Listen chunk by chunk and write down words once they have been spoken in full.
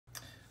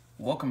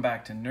Welcome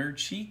back to Nerd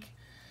Chic.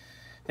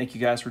 Thank you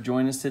guys for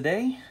joining us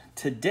today.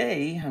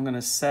 Today, I'm going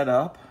to set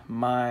up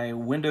my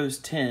Windows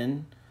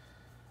 10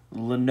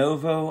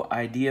 Lenovo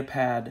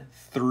IdeaPad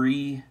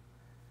 3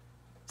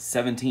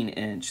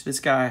 17-inch.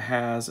 This guy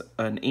has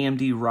an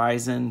AMD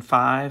Ryzen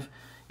 5,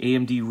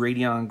 AMD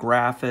Radeon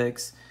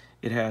graphics.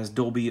 It has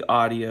Dolby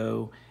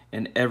Audio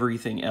and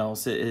everything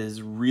else. It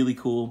is really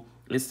cool.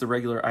 It's the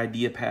regular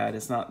IdeaPad.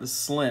 It's not the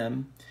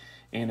slim,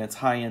 and it's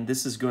high-end.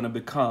 This is going to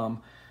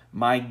become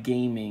my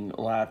gaming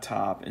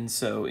laptop. And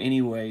so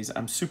anyways,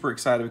 I'm super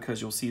excited because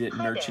you'll see that in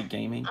Nerd Chic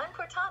Gaming. I'm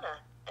Cortana,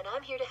 and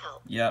I'm here to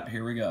help. Yep,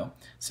 here we go.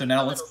 So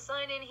now let's little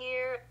sign in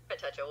here, a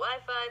touch of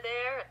Wi-Fi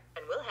there,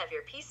 and we'll have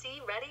your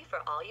PC ready for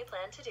all you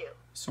plan to do.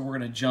 So we're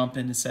going to jump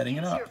into setting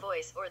it Use up. your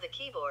voice or the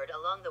keyboard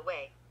along the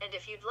way, and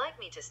if you'd like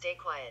me to stay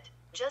quiet,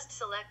 just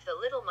select the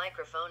little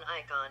microphone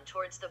icon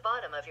towards the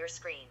bottom of your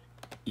screen.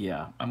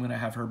 Yeah, I'm going to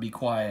have her be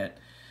quiet.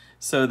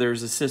 So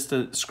there's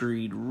assistant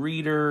screen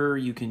reader.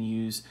 You can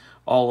use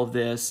all of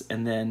this,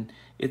 and then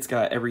it's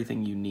got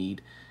everything you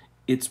need.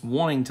 It's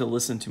wanting to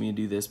listen to me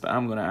do this, but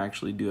I'm going to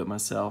actually do it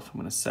myself. I'm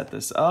going to set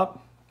this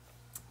up,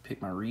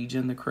 pick my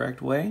region the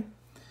correct way.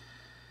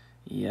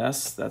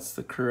 Yes, that's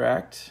the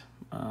correct.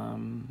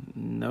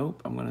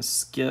 Nope, I'm going to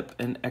skip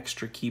an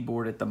extra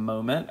keyboard at the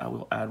moment. I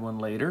will add one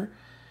later.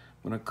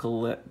 I'm going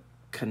to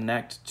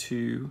connect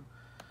to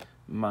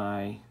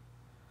my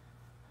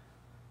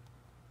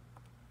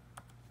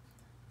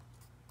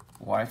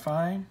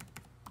Wi-Fi,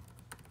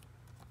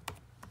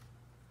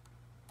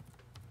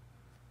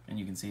 and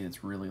you can see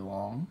it's really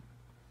long.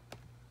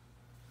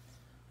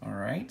 All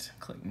right,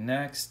 click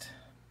next.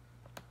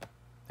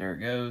 There it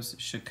goes.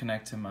 It should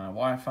connect to my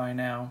Wi-Fi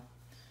now.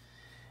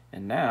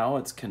 And now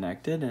it's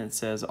connected, and it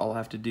says all I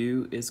have to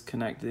do is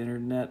connect the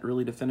internet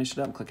really to finish it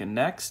up. Clicking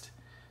next.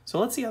 So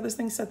let's see how this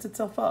thing sets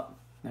itself up.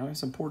 Now we have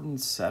some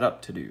important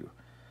setup to do.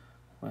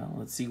 Well,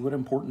 let's see what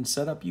important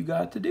setup you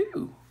got to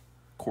do,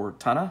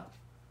 Cortana.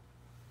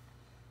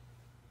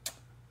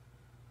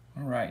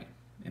 All right,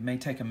 it may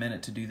take a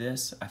minute to do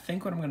this. I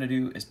think what I'm gonna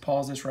do is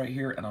pause this right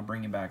here, and I'll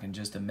bring you back in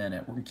just a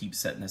minute. We're gonna keep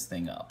setting this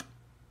thing up.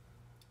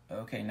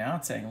 Okay, now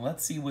it's saying,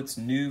 let's see what's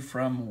new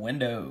from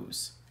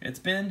Windows.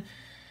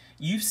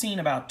 You've seen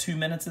about 2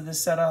 minutes of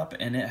this setup,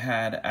 and it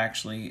had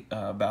actually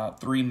about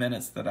 3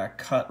 minutes that I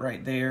cut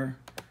right there.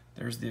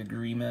 There's the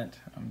agreement,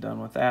 I'm done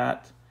with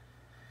that.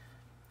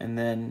 And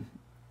then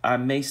I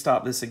may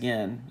stop this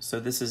again,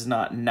 so this is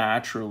not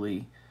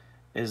naturally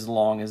as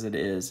long as it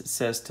is. It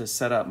says to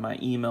set up my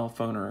email,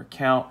 phone, or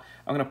account.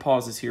 I'm going to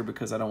pause this here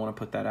because I don't want to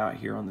put that out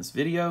here on this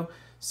video.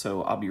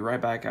 So I'll be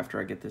right back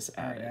after I get this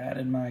added. I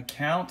added my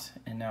account,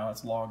 and now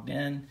it's logged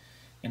in,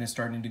 and it's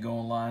starting to go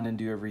online and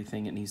do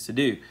everything it needs to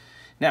do.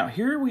 Now,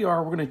 here we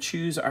are. We're going to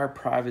choose our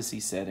privacy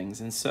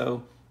settings. And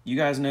so you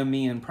guys know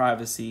me in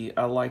privacy.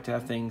 I like to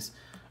have things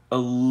a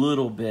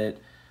little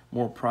bit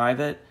more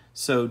private.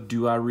 So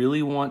do I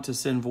really want to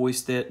send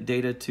voice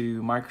data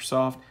to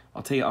Microsoft?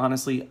 I'll tell you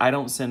honestly, I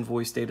don't send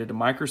voice data to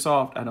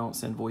Microsoft. I don't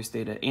send voice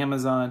data to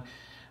Amazon.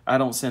 I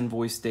don't send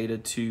voice data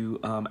to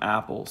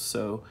Apple.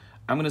 So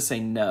I'm going to say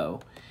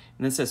no. And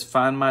then it says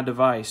find my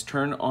device.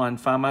 Turn on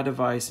find my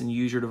device and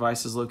use your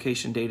device's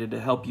location data to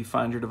help you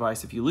find your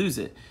device if you lose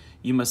it.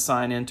 You must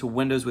sign in to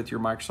Windows with your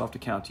Microsoft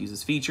account to use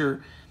this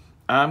feature.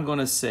 I'm going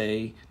to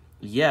say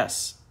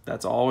yes.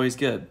 That's always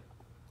good.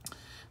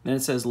 Then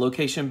it says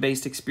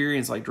location-based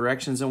experience like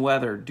directions and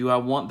weather. Do I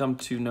want them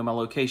to know my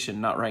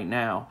location? Not right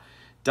now.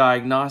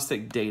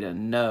 Diagnostic data,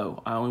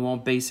 no. I only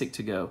want basic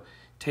to go.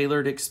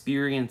 Tailored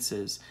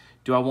experiences.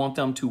 Do I want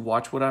them to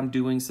watch what I'm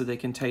doing so they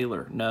can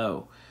tailor?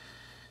 No.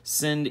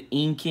 Send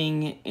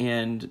inking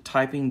and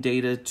typing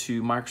data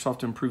to Microsoft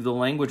to improve the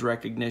language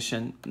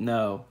recognition?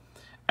 No.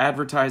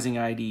 Advertising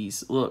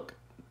IDs, look,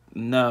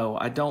 no.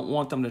 I don't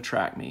want them to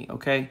track me,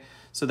 okay?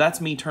 So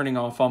that's me turning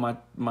off all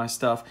my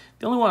stuff.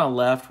 The only one I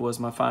left was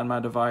my Find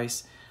My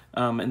Device.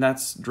 And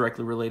that's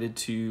directly related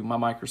to my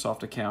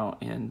Microsoft account,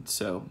 and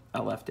so I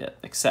left it,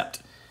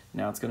 except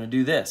now it's going to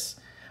do this.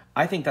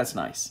 I think that's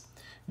nice.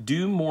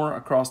 Do more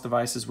across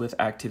devices with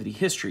activity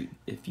history.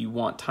 If you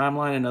want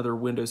timeline and other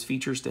Windows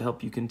features to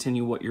help you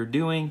continue what you're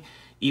doing,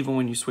 even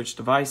when you switch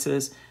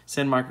devices,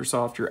 send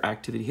Microsoft your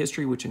activity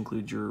history, which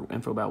includes your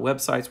info about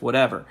websites,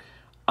 whatever.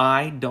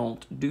 I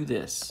don't do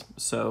this,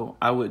 so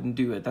I wouldn't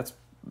do it.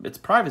 It's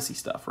privacy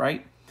stuff,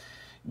 right?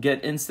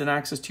 Get instant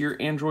access to your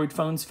Android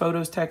phone's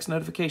photos, text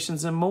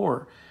notifications, and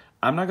more.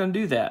 I'm not going to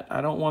do that. I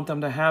don't want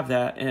them to have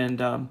that,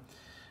 and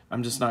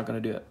I'm just not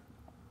going to do it.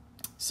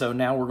 So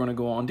now we're going to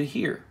go on to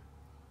here.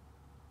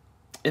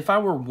 If I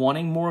were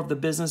wanting more of the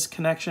business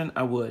connection,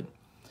 I would.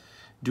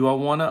 Do I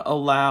want to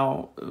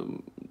allow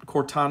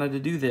Cortana to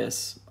do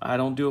this? I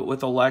don't do it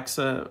with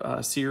Alexa,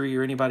 Siri,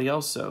 or anybody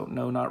else, so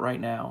no, not right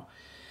now.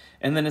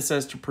 And then it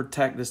says to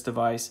protect this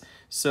device.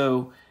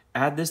 So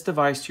add this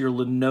device to your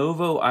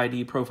Lenovo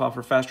ID profile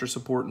for faster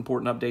support,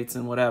 important updates,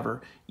 and whatever.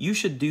 You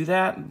should do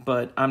that,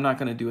 but I'm not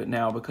going to do it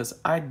now because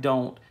I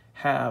don't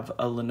have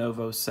a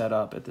Lenovo set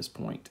up at this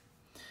point.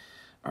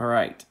 All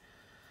right.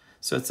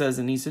 So it says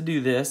it needs to do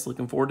this.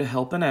 Looking forward to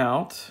helping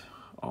out.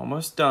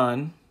 Almost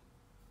done.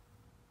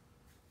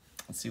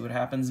 Let's see what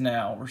happens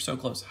now. We're so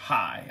close.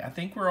 Hi. I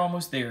think we're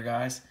almost there,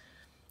 guys.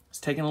 It's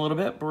taking a little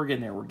bit, but we're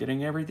getting there. We're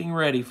getting everything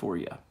ready for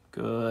you.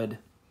 Good.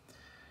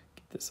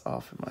 Get this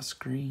off of my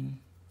screen.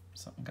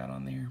 Something got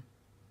on there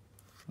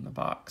from the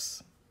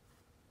box.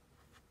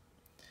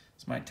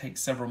 This might take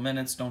several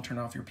minutes. Don't turn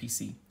off your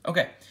PC.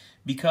 Okay,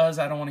 because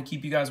I don't want to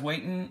keep you guys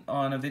waiting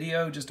on a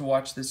video just to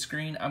watch this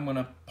screen, I'm going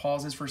to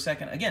pause this for a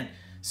second. Again,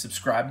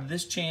 subscribe to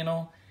this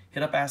channel.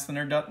 Hit up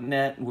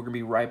AskTheNerd.net, and we're going to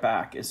be right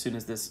back as soon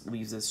as this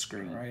leaves this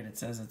screen, right? It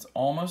says it's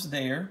almost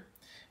there.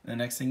 And the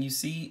next thing you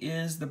see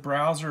is the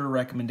browser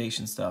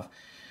recommendation stuff.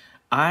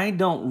 I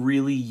don't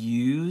really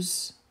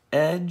use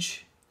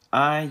Edge.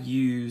 I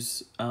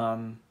use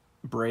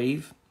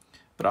Brave,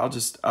 but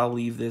I'll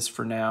leave this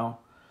for now.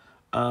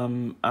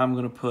 I'm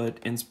going to put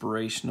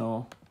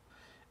inspirational,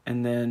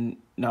 and then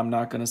I'm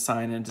not going to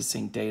sign in to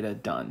sync data.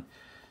 Done.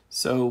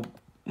 So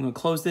I'm going to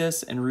close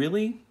this, and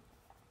really,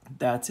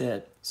 that's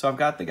it. So I've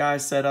got the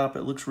guys set up.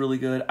 It looks really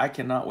good. I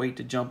cannot wait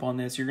to jump on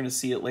this. You're going to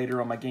see it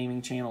later on my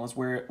gaming channel as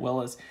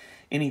well as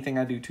anything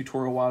I do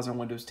tutorial-wise on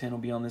Windows 10 will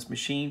be on this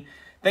machine.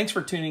 Thanks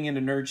for tuning in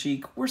to Nerd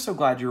Chic. We're so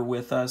glad you're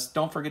with us.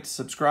 Don't forget to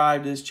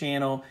subscribe to this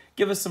channel.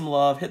 Give us some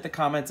love. Hit the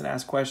comments and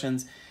ask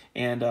questions.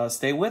 And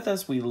stay with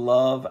us. We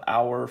love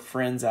our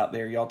friends out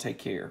there. Y'all take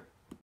care.